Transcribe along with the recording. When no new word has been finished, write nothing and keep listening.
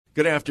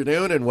Good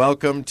afternoon and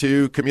welcome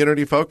to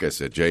Community Focus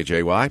at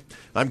JJY.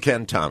 I'm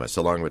Ken Thomas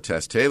along with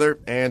Tess Taylor,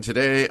 and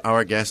today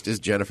our guest is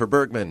Jennifer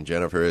Bergman.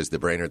 Jennifer is the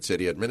Brainerd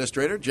City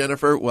Administrator.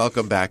 Jennifer,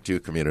 welcome back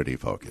to Community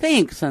Focus.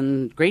 Thanks,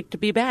 and great to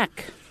be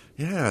back.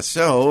 Yeah,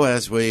 so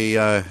as we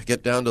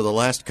get down to the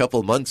last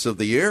couple months of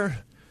the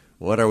year,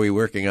 what are we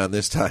working on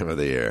this time of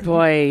the year?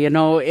 Boy,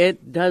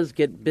 it does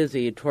get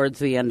busy towards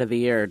the end of the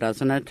year,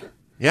 doesn't it?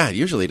 Yeah, it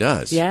usually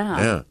does.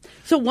 Yeah.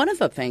 So one of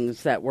the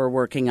things that we're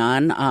working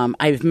on,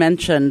 I've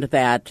mentioned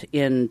that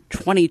in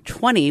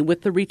 2020,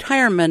 with the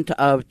retirement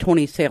of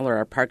Tony Saylor,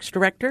 our Parks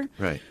Director,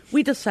 right,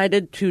 we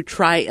decided to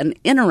try an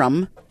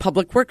interim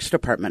Public Works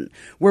Department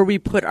where we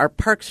put our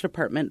Parks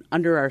Department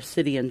under our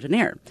city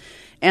engineer.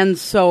 And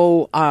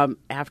so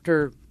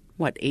after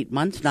 8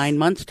 months, 9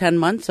 months, 10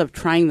 months of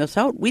trying this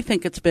out, we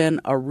think it's been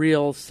a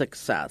real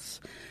success.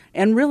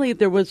 And really,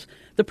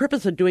 the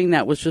purpose of doing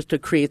that was just to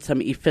create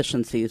some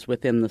efficiencies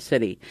within the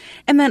city.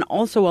 And then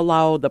also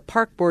allow the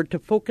park board to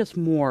focus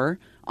more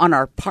on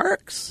our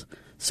parks.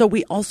 So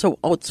we also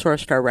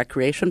outsourced our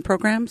recreation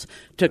programs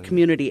to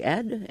community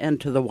ed and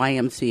to the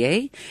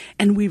YMCA.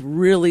 And we've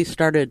really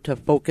started to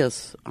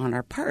focus on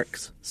our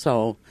parks.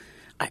 So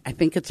I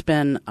think it's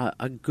been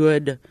a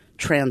good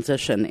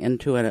transition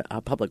into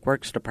a public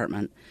works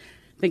department.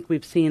 I think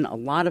we've seen a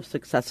lot of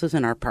successes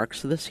in our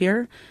parks this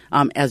year.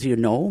 As you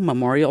know,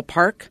 Memorial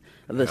Park,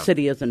 the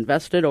city has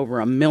invested over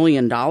 $1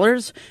 million.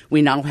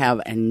 We now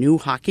have a new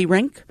hockey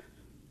rink,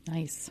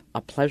 nice, a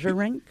pleasure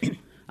rink,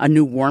 a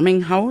new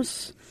warming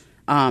house,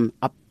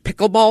 a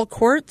pickleball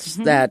courts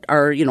that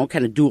are,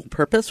 kind of dual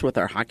purpose with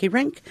our hockey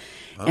rink.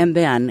 Oh. And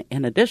then,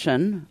 in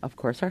addition, of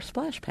course, our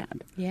splash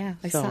pad. Yeah,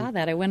 I saw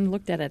that. I went and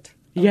looked at it.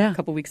 A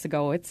couple weeks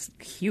ago. It's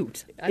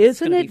cute.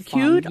 Isn't it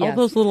cute? Yes. All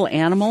those little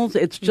animals.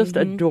 It's just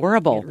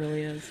adorable. It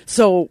really is.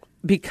 So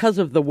because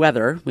of the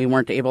weather, we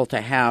weren't able to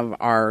have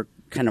our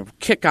kind of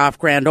kickoff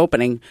grand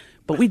opening,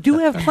 but we do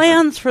have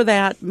plans for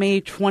that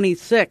May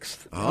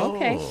 26th. Oh.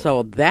 Okay.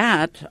 So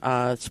that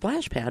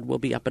splash pad will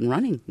be up and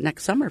running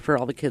next summer for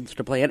all the kids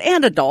to play in,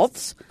 and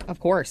adults. Of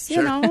course.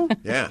 Sure.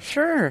 Yeah.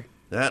 Sure.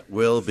 That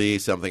will be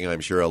something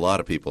I'm sure a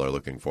lot of people are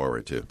looking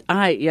forward to.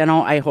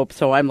 I hope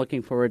so. I'm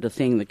looking forward to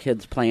seeing the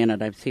kids play in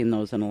it. I've seen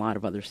those in a lot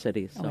of other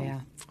cities. So. Oh, yeah.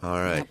 All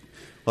right. Yep.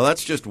 Well,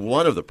 that's just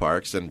one of the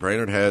parks, and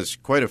Brainerd has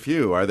quite a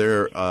few. Are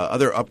there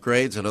other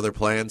upgrades and other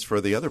plans for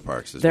the other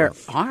parks as well?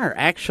 There are,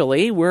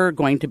 actually. We're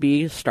going to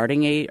be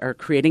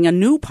creating a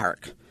new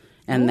park,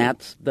 and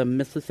that's the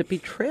Mississippi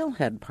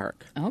Trailhead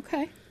Park.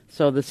 Okay.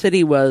 So the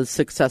city was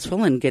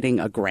successful in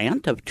getting a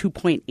grant of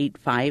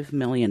 $2.85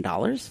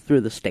 million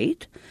through the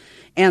state.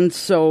 And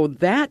so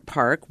that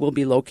park will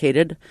be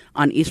located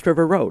on East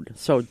River Road,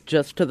 so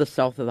just to the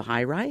south of the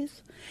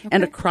high-rise,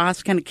 and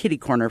across kind of kitty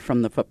corner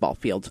from the football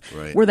fields,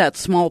 where that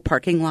small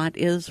parking lot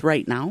is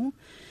right now.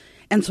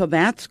 And so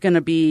that's going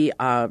to be,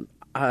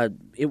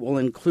 it will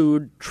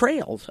include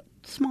trails,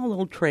 small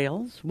little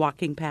trails,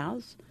 walking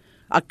paths,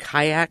 a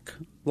kayak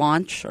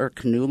launch or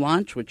canoe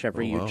launch,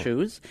 whichever you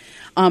choose,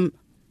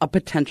 a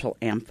potential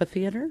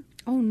amphitheater.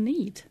 Oh,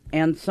 neat.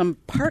 And some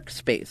park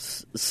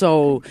space.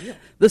 So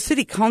the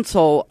city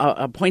council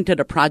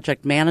appointed a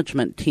project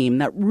management team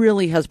that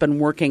really has been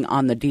working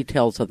on the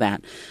details of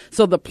that.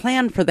 So the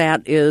plan for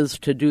that is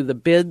to do the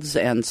bids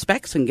and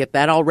specs and get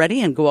that all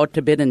ready and go out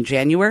to bid in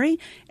January.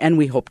 And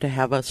we hope to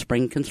have a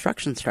spring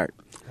construction start.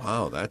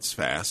 Wow, that's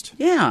fast.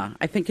 Yeah,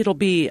 I think it'll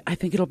be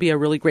a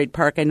really great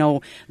park. I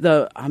know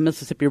the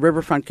Mississippi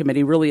Riverfront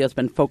Committee really has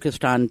been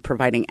focused on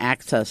providing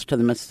access to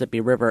the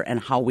Mississippi River and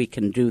how we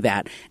can do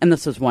that. And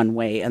this is one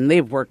way. And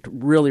they've worked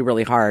really,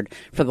 really hard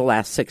for the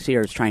last 6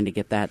 years trying to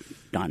get that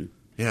done.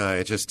 Yeah,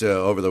 I just,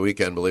 over the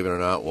weekend, believe it or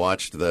not,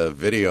 watched the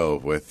video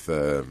with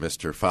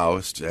Mr.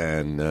 Faust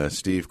and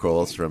Steve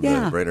Coles from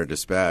the Brainerd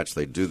Dispatch.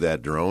 They do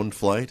that drone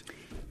flight.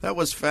 That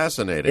was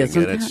fascinating.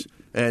 Isn't and that?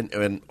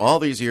 And all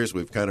these years,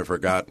 we've kind of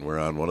forgotten we're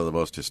on one of the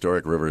most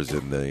historic rivers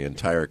in the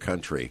entire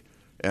country.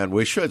 And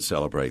we should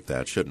celebrate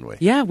that, shouldn't we?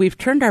 Yeah, we've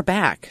turned our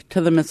back to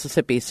the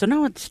Mississippi. So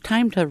now it's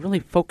time to really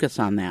focus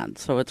on that.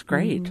 So it's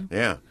great. Mm-hmm.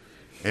 Yeah.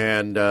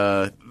 And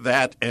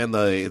that and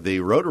the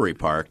Rotary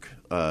Park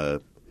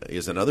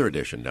is another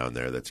addition down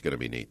there that's going to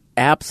be neat.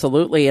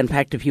 Absolutely. In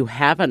fact, if you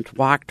haven't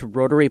walked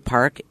Rotary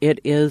Park, it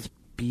is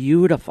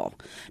beautiful.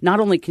 Not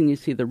only can you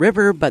see the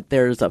river, but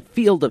there's a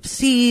field of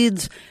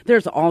seeds.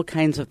 There's all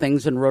kinds of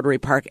things in Rotary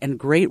Park and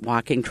great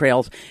walking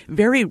trails.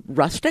 Very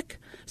rustic,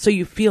 so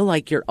you feel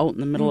like you're out in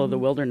the middle of the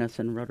wilderness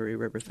in Rotary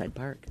Riverside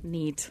Park.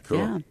 Neat. Cool.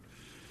 Yeah.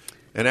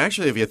 And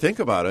actually, if you think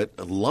about it,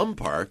 Lum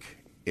Park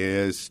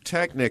is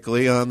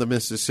technically on the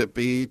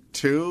Mississippi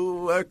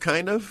too,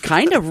 kind of.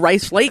 Kind of.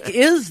 Rice Lake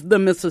is the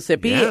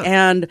Mississippi,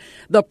 and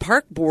the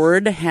park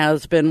board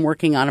has been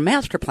working on a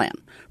master plan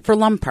for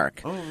Lum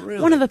Park. Oh,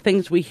 really? One of the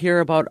things we hear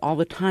about all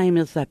the time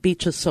is that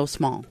beach is so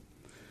small,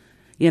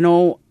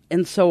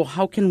 and so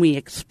how can we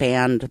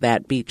expand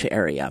that beach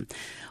area?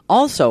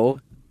 Also,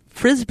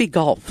 Frisbee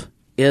golf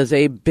is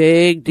a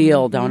big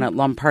deal down at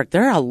Lum Park.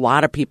 There are a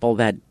lot of people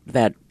that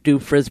do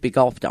Frisbee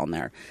golf down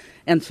there.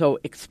 And so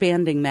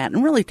expanding that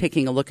and really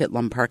taking a look at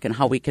Lum Park and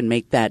how we can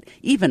make that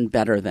even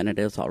better than it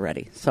is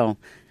already. So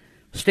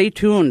stay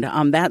tuned.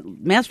 That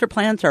master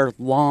plans are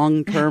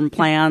long-term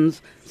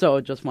plans,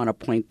 so just want to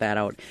point that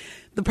out.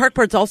 The Park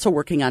Board's also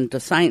working on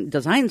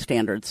design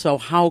standards. So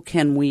how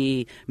can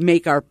we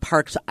make our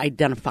parks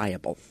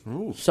identifiable?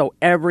 Ooh. So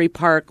every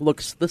park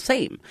looks the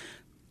same,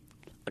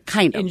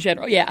 kind of. In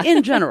general, yeah.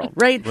 In general,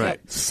 right?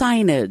 Right.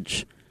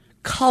 Signage,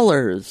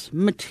 colors,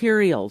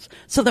 materials,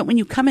 so that when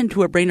you come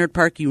into a Brainerd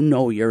Park, you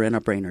know you're in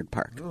a Brainerd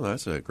Park. Oh,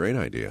 that's a great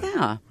idea.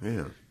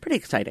 Yeah. Pretty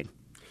exciting.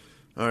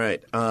 All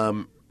right.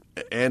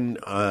 And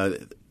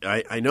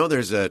I know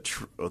there's a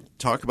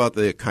talk about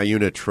the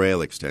Cuyuna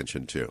Trail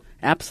extension, too.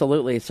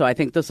 Absolutely. So I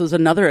think this is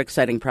another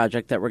exciting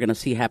project that we're going to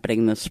see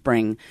happening this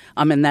spring,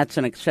 and that's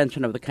an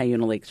extension of the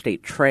Cuyuna Lake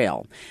State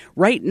Trail.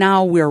 Right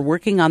now, we're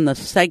working on the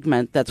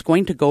segment that's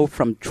going to go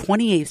from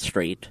 28th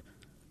Street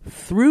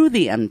through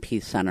the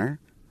NP Center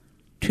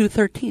to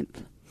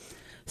 13th.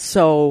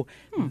 So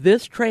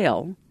this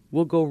trail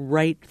will go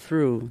right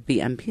through the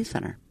NP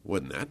Center.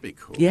 Wouldn't that be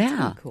cool?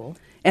 Yeah. Cool.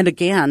 And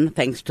again,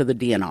 thanks to the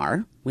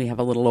DNR, we have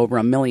a little over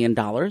 $1 million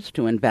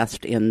to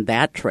invest in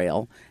that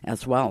trail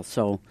as well.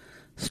 So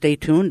stay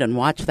tuned and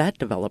watch that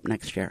develop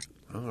next year.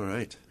 All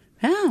right.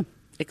 Yeah,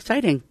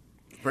 exciting.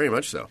 Very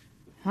much so.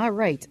 All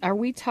right. Are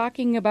we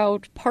talking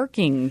about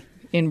parking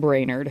in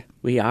Brainerd?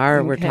 We are.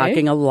 Okay. We're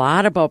talking a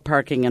lot about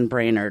parking in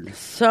Brainerd.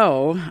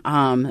 So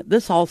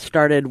this all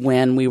started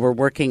when we were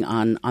working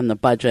on the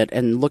budget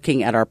and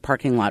looking at our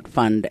parking lot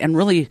fund and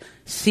really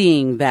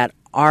seeing that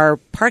our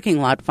parking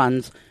lot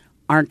funds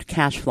aren't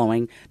cash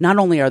flowing. Not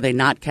only are they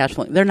not cash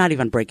flowing, they're not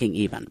even breaking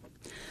even.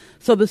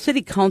 So the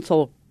City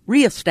Council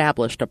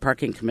reestablished a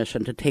parking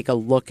commission to take a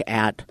look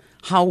at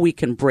how we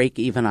can break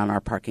even on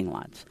our parking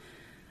lots.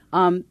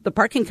 The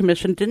Parking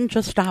Commission didn't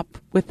just stop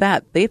with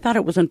that. They thought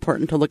it was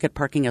important to look at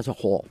parking as a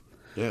whole.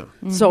 Yeah.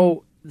 Mm-hmm.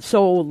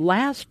 So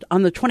last,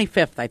 on the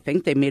 25th, I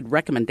think, they made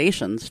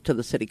recommendations to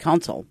the City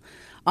Council,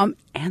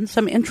 and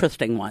some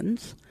interesting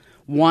ones.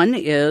 One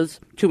is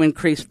to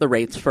increase the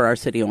rates for our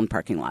city-owned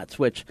parking lots,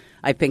 which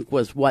I think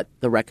was what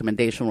the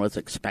recommendation was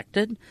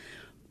expected.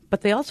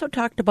 But they also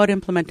talked about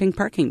implementing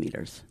parking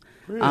meters,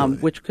 Really?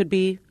 which could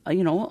be, a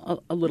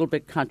little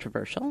bit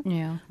controversial.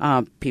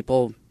 Yeah.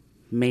 People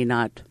may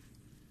not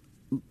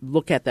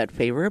look at that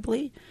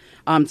favorably.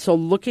 So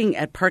looking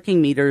at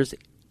parking meters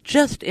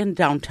just in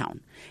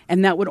downtown,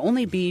 and that would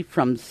only be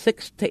from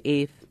 6th to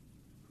 8th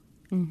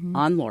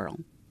on Laurel,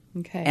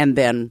 Okay. and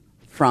then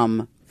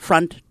from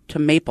Front to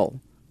Maple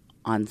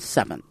on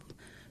 7th.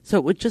 So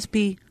it would just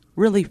be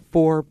really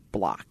 4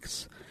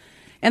 blocks.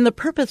 And the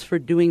purpose for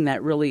doing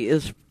that really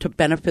is to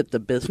benefit the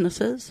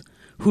businesses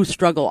who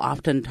struggle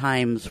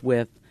oftentimes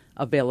with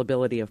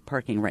availability of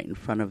parking right in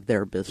front of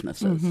their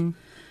businesses.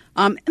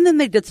 And then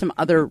they did some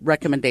other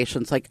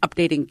recommendations like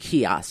updating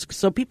kiosks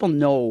so people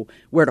know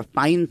where to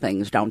find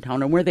things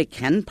downtown and where they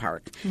can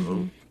park.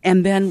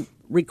 And then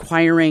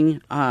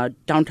requiring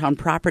downtown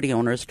property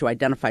owners to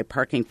identify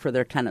parking for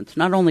their tenants,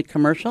 not only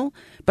commercial,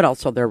 but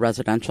also their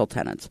residential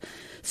tenants.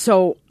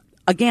 So,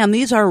 again,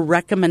 these are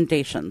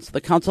recommendations.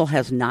 The council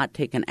has not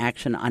taken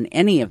action on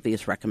any of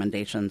these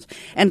recommendations.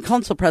 And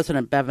Council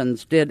President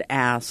Bevins did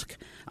ask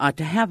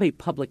to have a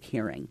public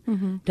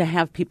hearing, to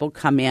have people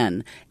come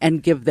in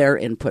and give their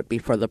input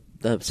before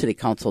the city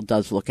council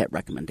does look at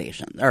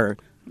recommendations or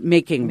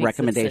making Makes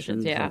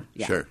recommendations. decisions,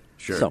 yeah.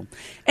 Sure. So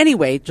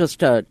anyway, just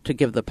to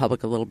give the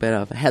public a little bit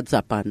of a heads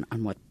up on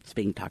what's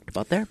being talked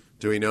about there.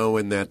 Do we know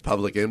when that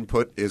public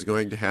input is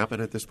going to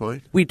happen at this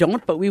point? We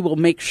don't, but we will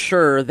make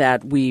sure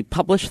that we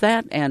publish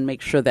that and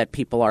make sure that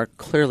people are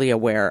clearly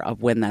aware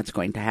of when that's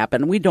going to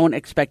happen. We don't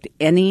expect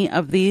any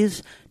of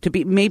these to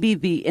be maybe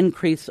the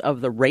increase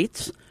of the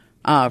rates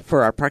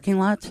for our parking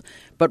lots,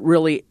 but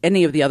really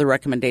any of the other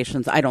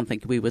recommendations I don't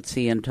think we would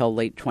see until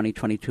late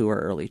 2022 or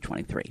early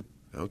 23.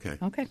 Okay.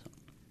 Okay.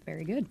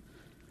 Very good.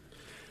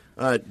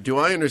 Do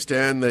I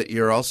understand that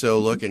you're also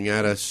looking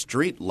at a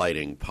street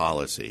lighting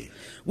policy?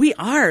 We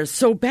are.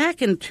 So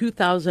back in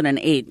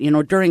 2008,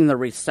 during the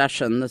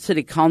recession, the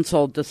city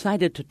council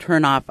decided to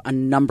turn off a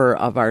number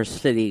of our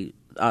city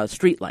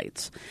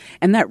streetlights.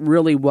 And that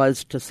really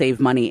was to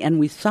save money. And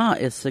we saw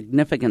a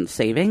significant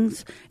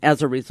savings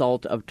as a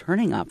result of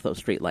turning off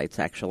those streetlights,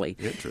 actually.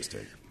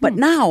 Interesting. But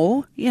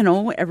now,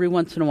 every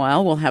once in a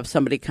while we'll have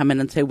somebody come in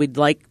and say, we'd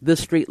like this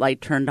street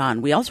light turned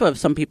on. We also have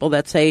some people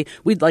that say,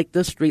 we'd like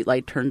this street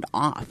light turned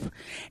off.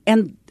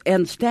 And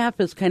staff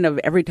is kind of,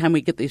 every time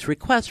we get these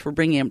requests, we're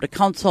bringing them to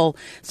council.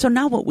 So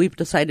now what we've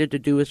decided to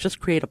do is just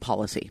create a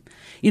policy.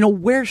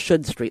 Where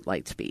should street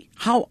lights be?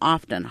 How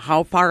often?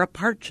 How far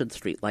apart should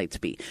street lights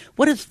be?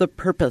 What is the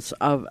purpose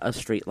of a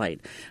street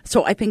light?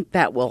 So I think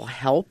that will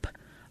help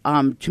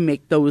to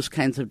make those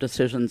kinds of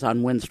decisions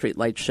on when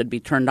streetlights should be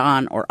turned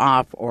on or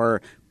off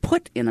or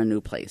put in a new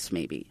place,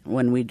 maybe,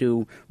 when we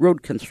do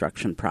road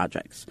construction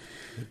projects.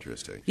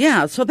 Interesting.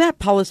 Yeah, so that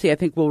policy, I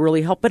think, will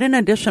really help. But in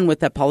addition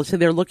with that policy,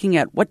 they're looking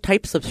at what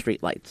types of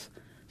streetlights.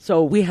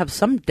 So we have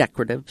some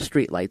decorative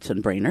streetlights in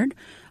Brainerd,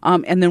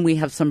 and then we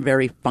have some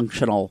very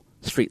functional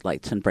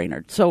streetlights in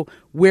Brainerd. So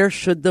where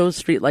should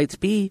those streetlights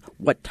be?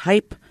 What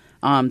type?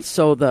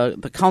 So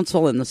the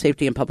council and the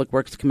Safety and Public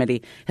Works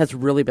Committee has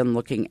really been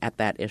looking at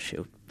that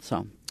issue.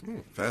 So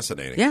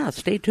fascinating. Yeah,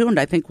 stay tuned.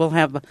 I think we'll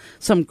have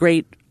some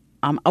great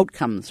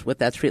outcomes with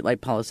that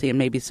streetlight policy and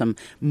maybe some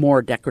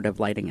more decorative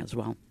lighting as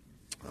well.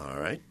 All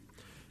right.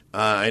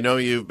 I know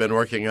you've been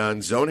working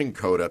on zoning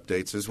code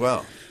updates as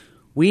well.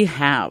 We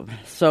have.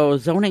 So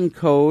zoning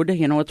code,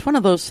 it's one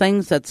of those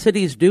things that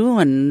cities do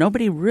and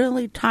nobody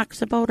really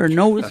talks about or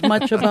knows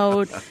much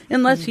about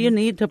unless you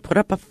need to put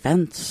up a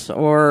fence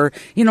or,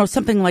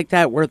 something like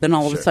that where then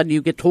all of a sudden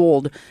you get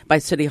told by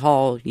City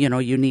Hall,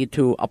 you need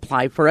to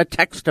apply for a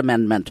text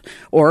amendment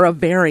or a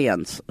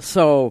variance.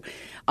 So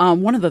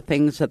one of the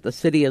things that the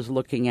city is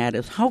looking at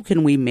is how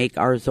can we make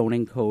our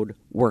zoning code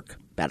work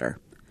better?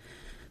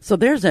 So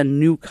there's a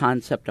new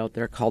concept out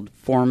there called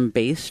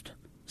form-based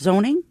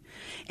zoning.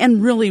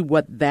 And really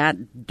what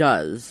that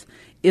does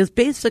is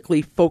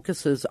basically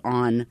focuses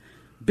on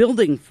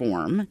building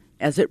form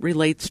as it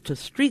relates to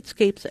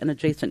streetscapes and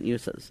adjacent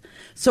uses.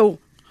 So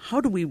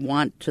how do we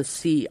want to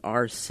see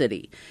our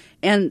city?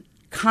 And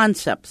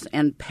concepts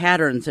and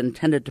patterns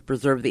intended to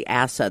preserve the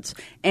assets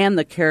and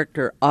the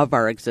character of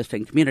our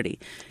existing community.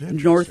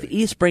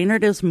 Northeast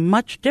Brainerd is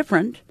much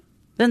different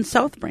than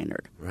South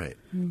Brainerd. Right.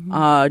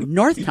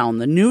 Northtown,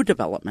 the new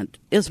development,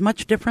 is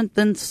much different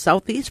than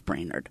Southeast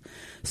Brainerd.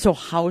 So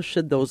how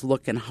should those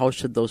look and how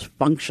should those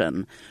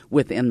function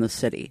within the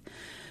city?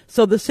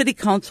 So the City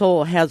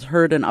Council has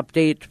heard an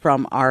update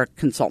from our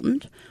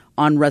consultant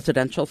on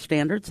residential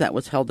standards. That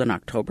was held in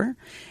October.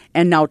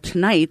 And now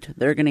tonight,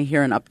 they're going to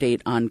hear an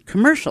update on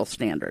commercial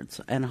standards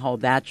and how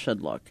that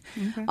should look.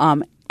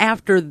 Okay.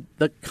 After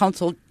the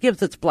council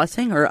gives its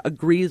blessing or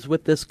agrees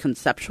with this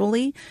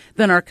conceptually,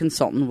 then our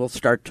consultant will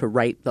start to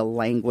write the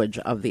language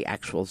of the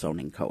actual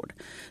zoning code.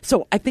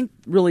 So I think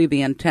really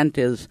the intent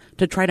is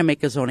to try to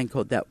make a zoning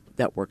code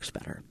that works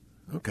better.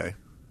 Okay.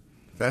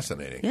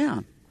 Fascinating. Yeah.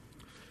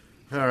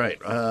 All right.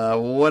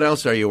 What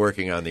else are you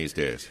working on these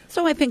days?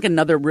 So I think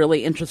another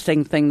really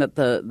interesting thing that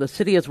the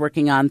city is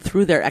working on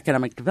through their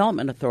Economic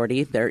Development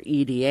Authority, their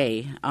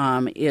EDA,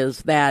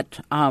 is that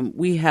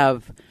we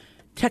have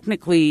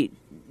technically,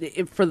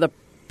 for the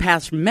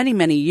past many,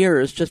 many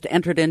years, just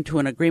entered into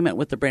an agreement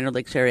with the Brainerd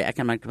Lakes Area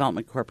Economic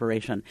Development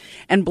Corporation.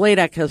 And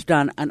BLADEC has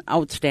done an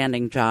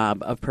outstanding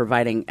job of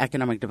providing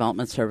economic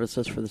development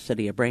services for the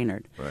city of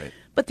Brainerd. Right.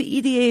 But the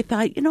EDA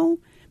thought,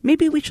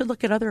 maybe we should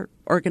look at other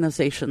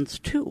organizations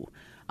too.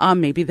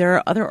 Maybe there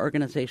are other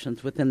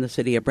organizations within the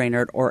city of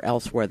Brainerd or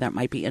elsewhere that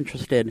might be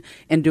interested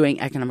in doing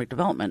economic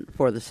development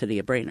for the city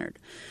of Brainerd.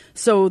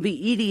 So the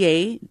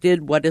EDA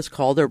did what is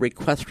called a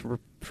request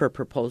for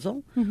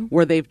proposal,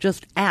 where they've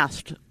just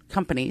asked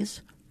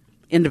companies,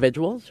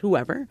 individuals,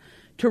 whoever,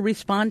 to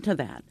respond to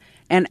that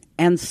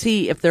and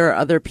see if there are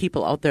other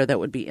people out there that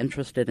would be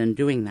interested in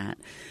doing that.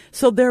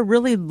 So they're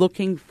really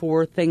looking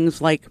for things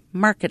like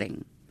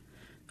marketing,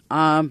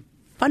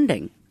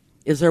 funding.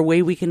 Is there a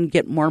way we can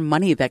get more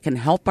money that can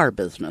help our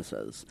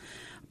businesses?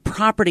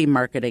 Property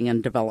marketing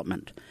and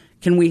development.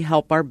 Can we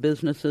help our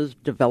businesses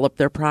develop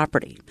their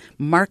property,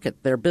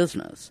 market their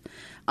business?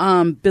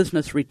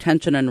 Business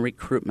retention and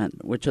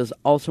recruitment, which is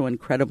also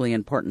incredibly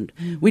important.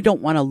 We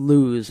don't want to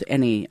lose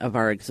any of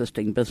our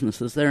existing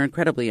businesses. They're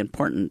incredibly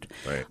important.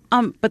 Right.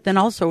 But then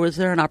also, is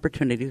there an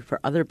opportunity for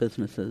other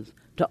businesses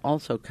to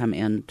also come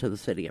into the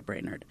city of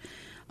Brainerd?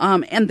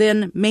 And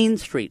then Main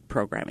Street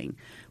programming.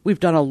 We've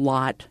done a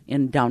lot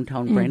in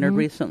downtown Brainerd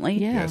recently.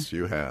 Yeah. Yes,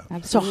 you have.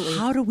 Absolutely. So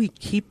how do we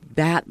keep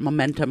that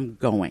momentum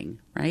going,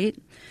 right?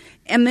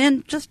 And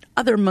then just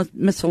other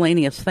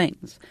miscellaneous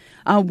things.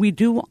 We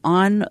do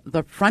on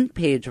the front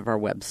page of our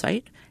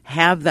website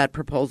have that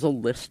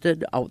proposal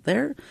listed out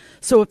there.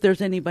 So if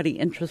there's anybody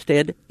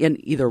interested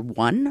in either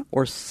one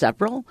or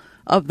several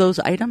of those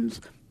items,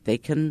 they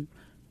can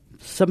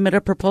submit a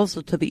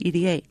proposal to the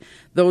EDA.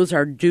 Those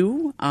are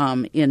due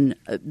at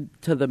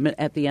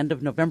the end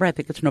of November. I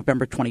think it's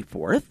November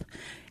 24th.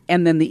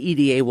 And then the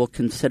EDA will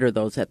consider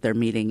those at their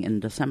meeting in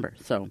December.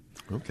 So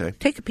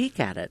take a peek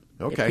at it.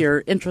 Okay. If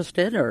you're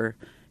interested or,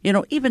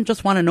 even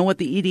just want to know what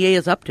the EDA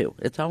is up to.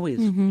 It's always,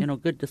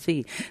 good to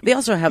see. They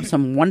also have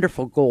some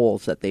wonderful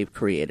goals that they've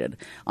created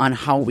on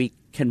how we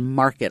can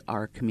market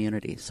our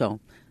community. So,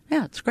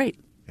 yeah, it's great.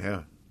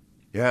 Yeah.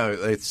 Yeah,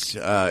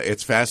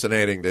 it's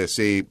fascinating to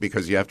see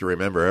because you have to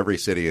remember every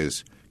city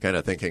is kind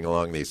of thinking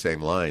along these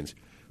same lines,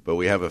 but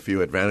we have a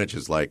few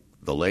advantages like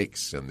the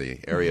lakes and the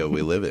area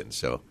we live in.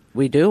 So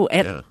we do,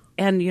 and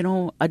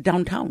a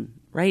downtown,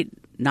 right?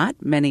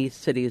 Not many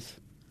cities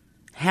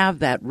have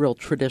that real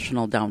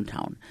traditional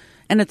downtown,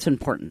 and it's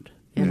important,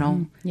 you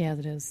know. Yeah,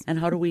 it is. And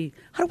how do we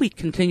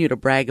continue to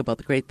brag about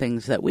the great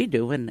things that we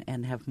do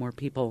and have more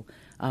people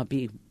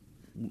be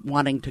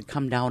wanting to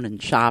come down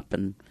and shop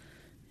and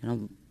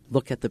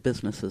look at the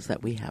businesses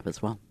that we have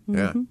as well.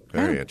 Yeah,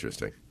 very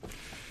interesting.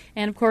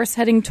 And, of course,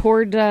 heading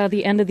toward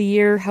the end of the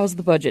year, how's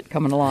the budget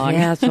coming along?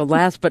 Yeah, so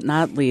last but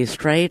not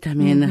least, right? I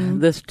mean,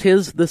 this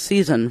tis the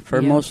season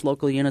for most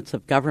local units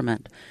of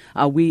government.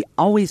 We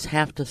always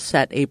have to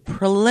set a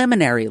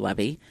preliminary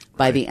levy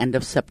by the end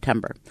of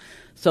September.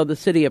 So the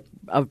city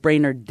of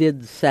Brainerd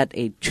did set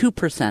a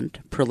 2%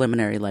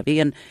 preliminary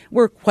levy, and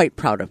we're quite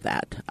proud of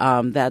that.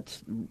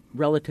 That's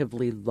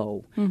relatively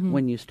low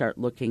when you start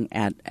looking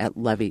at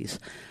levies.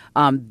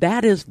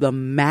 That is the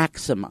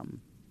maximum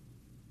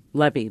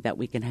levy that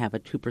we can have, a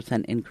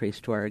 2% increase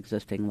to our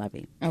existing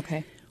levy.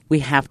 Okay. We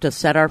have to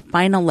set our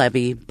final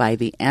levy by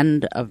the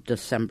end of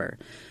December.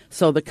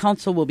 So the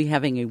council will be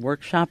having a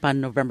workshop on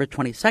November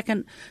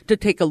 22nd to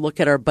take a look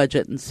at our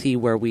budget and see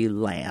where we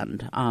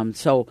land.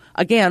 So,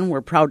 again,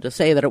 we're proud to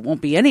say that it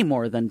won't be any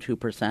more than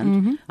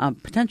 2%.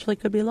 Potentially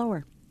could be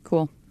lower.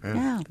 Cool.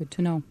 Yeah. Good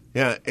to know.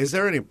 Yeah. Is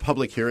there any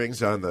public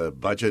hearings on the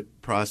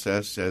budget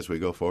process as we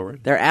go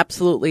forward? There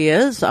absolutely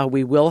is.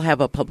 We will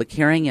have a public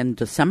hearing in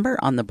December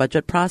on the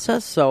budget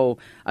process. So,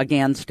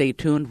 again, stay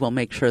tuned. We'll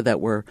make sure that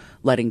we're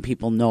letting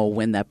people know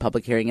when that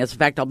public hearing is. In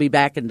fact, I'll be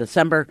back in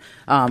December,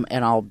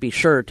 and I'll be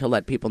sure to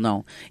let people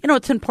know. You know,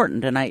 it's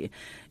important. And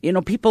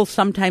people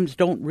sometimes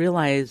don't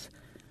realize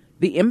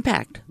the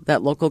impact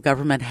that local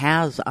government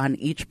has on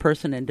each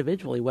person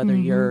individually, whether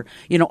you're,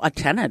 a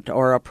tenant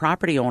or a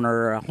property owner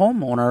or a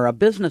homeowner or a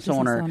business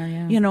owner.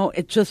 Yeah.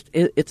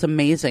 It's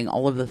amazing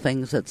all of the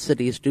things that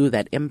cities do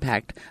that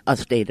impact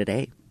us day to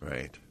day.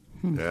 Right.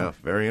 Yeah,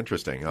 very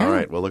interesting. All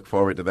right, we'll look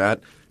forward to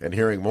that and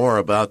hearing more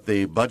about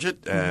the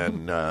budget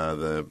and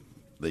the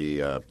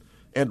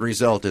end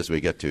result as we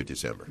get to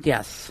December.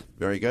 Yes.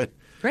 Very good.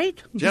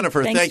 Great.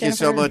 Jennifer, Thanks, thank you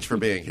so Jennifer. much for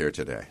being here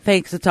today.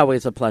 Thanks. It's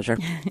always a pleasure.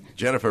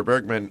 Jennifer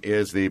Bergman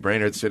is the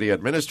Brainerd City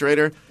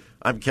Administrator.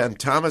 I'm Ken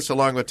Thomas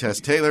along with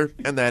Tess Taylor,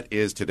 and that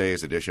is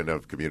today's edition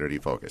of Community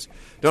Focus.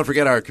 Don't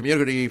forget our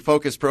Community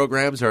Focus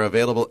programs are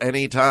available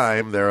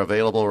anytime. They're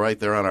available right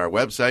there on our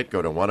website.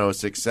 Go to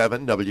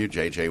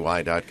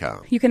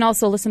 1067wjjy.com. You can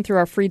also listen through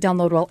our free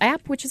downloadable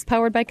app, which is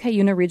powered by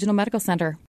Cuyuna Regional Medical Center.